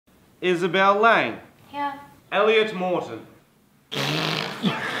Isabel Lane. Yeah. Elliot Morton.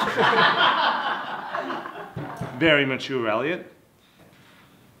 Very mature, Elliot.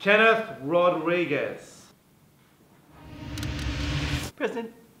 Kenneth Rodriguez.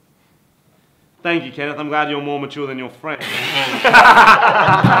 Present. Thank you, Kenneth. I'm glad you're more mature than your friend.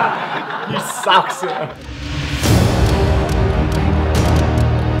 You suck, sir.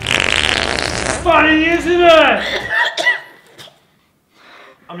 Funny, isn't it?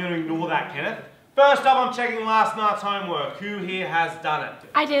 I'm going to ignore that, Kenneth. First up, I'm checking last night's homework. Who here has done it?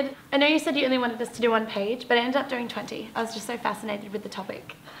 I did. I know you said you only wanted us to do 1 page, but I ended up doing 20. I was just so fascinated with the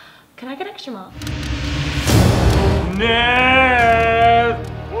topic. Can I get extra marks?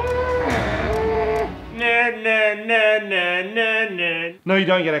 No, you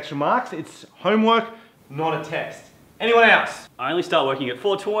don't get extra marks. It's homework, not a test. Anyone else? I only start working at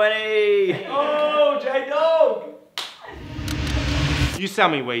 4:20. Oh, J-Dog! You sell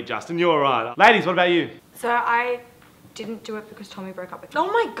me weed, Justin. You're alright. Ladies, what about you? So I didn't do it because Tommy broke up with me. Oh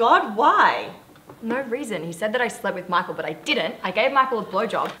my god, why? No reason. He said that I slept with Michael, but I didn't. I gave Michael a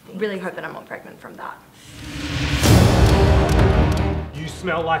blowjob. Really hope that I'm not pregnant from that. You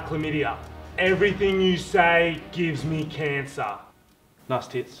smell like chlamydia. Everything you say gives me cancer. Nice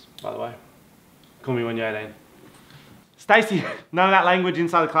tits, by the way. Call me when you're 18. Stacey, none of that language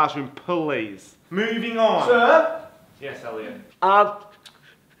inside the classroom, please. Moving on. Sir? Yes, Elliot. Are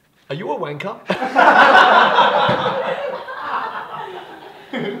you a wanker?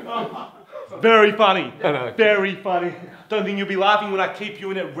 Very funny. I know. Very funny. Don't think you'll be laughing when I keep you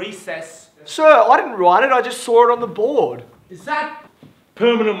in at recess. Sir, I didn't write it, I just saw it on the board. Is that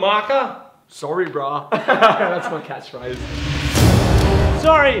permanent marker? Sorry, brah. That's my catchphrase.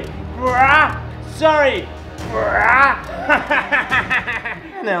 Sorry, brah. Sorry, brah.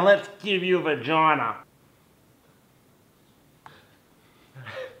 Now let's give you a vagina.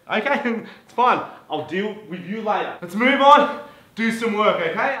 Okay, it's fine. I'll deal with you later. Let's move on. Do some work,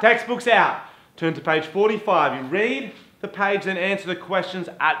 okay? Textbook's out. Turn to page 45. You read the page, then answer the questions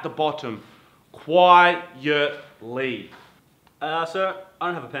at the bottom. Quietly. Sir, I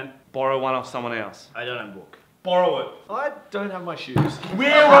don't have a pen. Borrow one off someone else. I don't have a book. Borrow it. I don't have my shoes.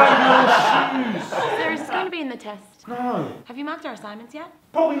 Where are your shoes? So is this going to be in the test? No. Have you marked our assignments yet?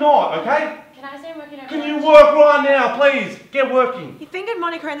 Probably not, okay? Can I stay working over Can you lunch? work right now, please? Get working. He fingered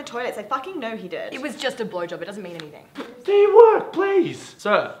Monica in the toilets. I fucking know he did. It was just a blowjob. It doesn't mean anything. Do your work, please.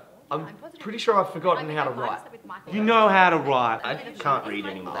 Sir, I'm pretty sure I've forgotten how to write. You know how to write. I can't read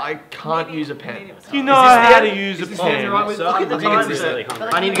anymore. I can't use a pen. You know how to use a pen. Sir, I think it's really hungry.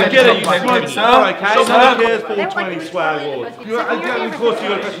 I need to I go get to it, you the smoke, sir, okay? No one cares 420 swag lord. Of course you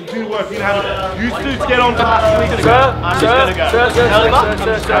got a question. Do work, you know how to. You suits get on fast. I'm just gonna go.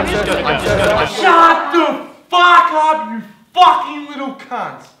 Shut the fuck up, you fucking little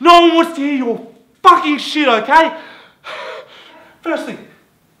cunts. No one wants to hear your fucking shit, okay? Firstly,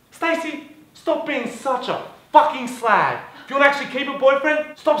 Stacey, stop being such a fucking slag. If you want to actually keep a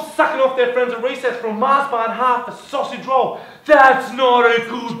boyfriend, stop sucking off their friends at recess for a Mars bar and half a sausage roll. That's not a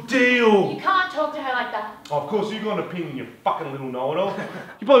good deal. You can't talk to her like that. Of course, you've got an opinion, you fucking little know-it-all.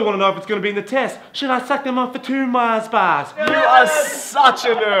 You probably want to know if it's going to be in the test. Should I suck them off for 2 Mars bars? You are such a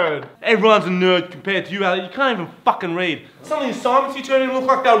nerd. Everyone's a nerd compared to you, Elliot. You can't even fucking read. Some of the assignments you turn in look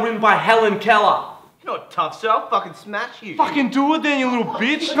like they were written by Helen Keller. You're not tough, sir. I'll fucking smash you. Fucking do it then, you little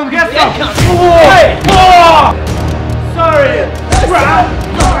bitch. Come get some. Hey! Sorry.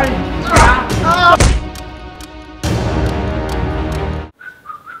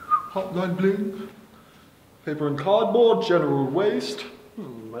 Hotline bling. Paper and cardboard, general waste.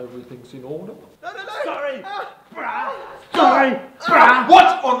 Everything's in order. Sorry. Sorry.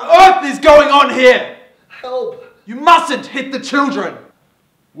 What on earth is going on here? Help! You mustn't hit the children.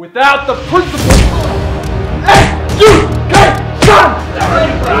 Without the principal.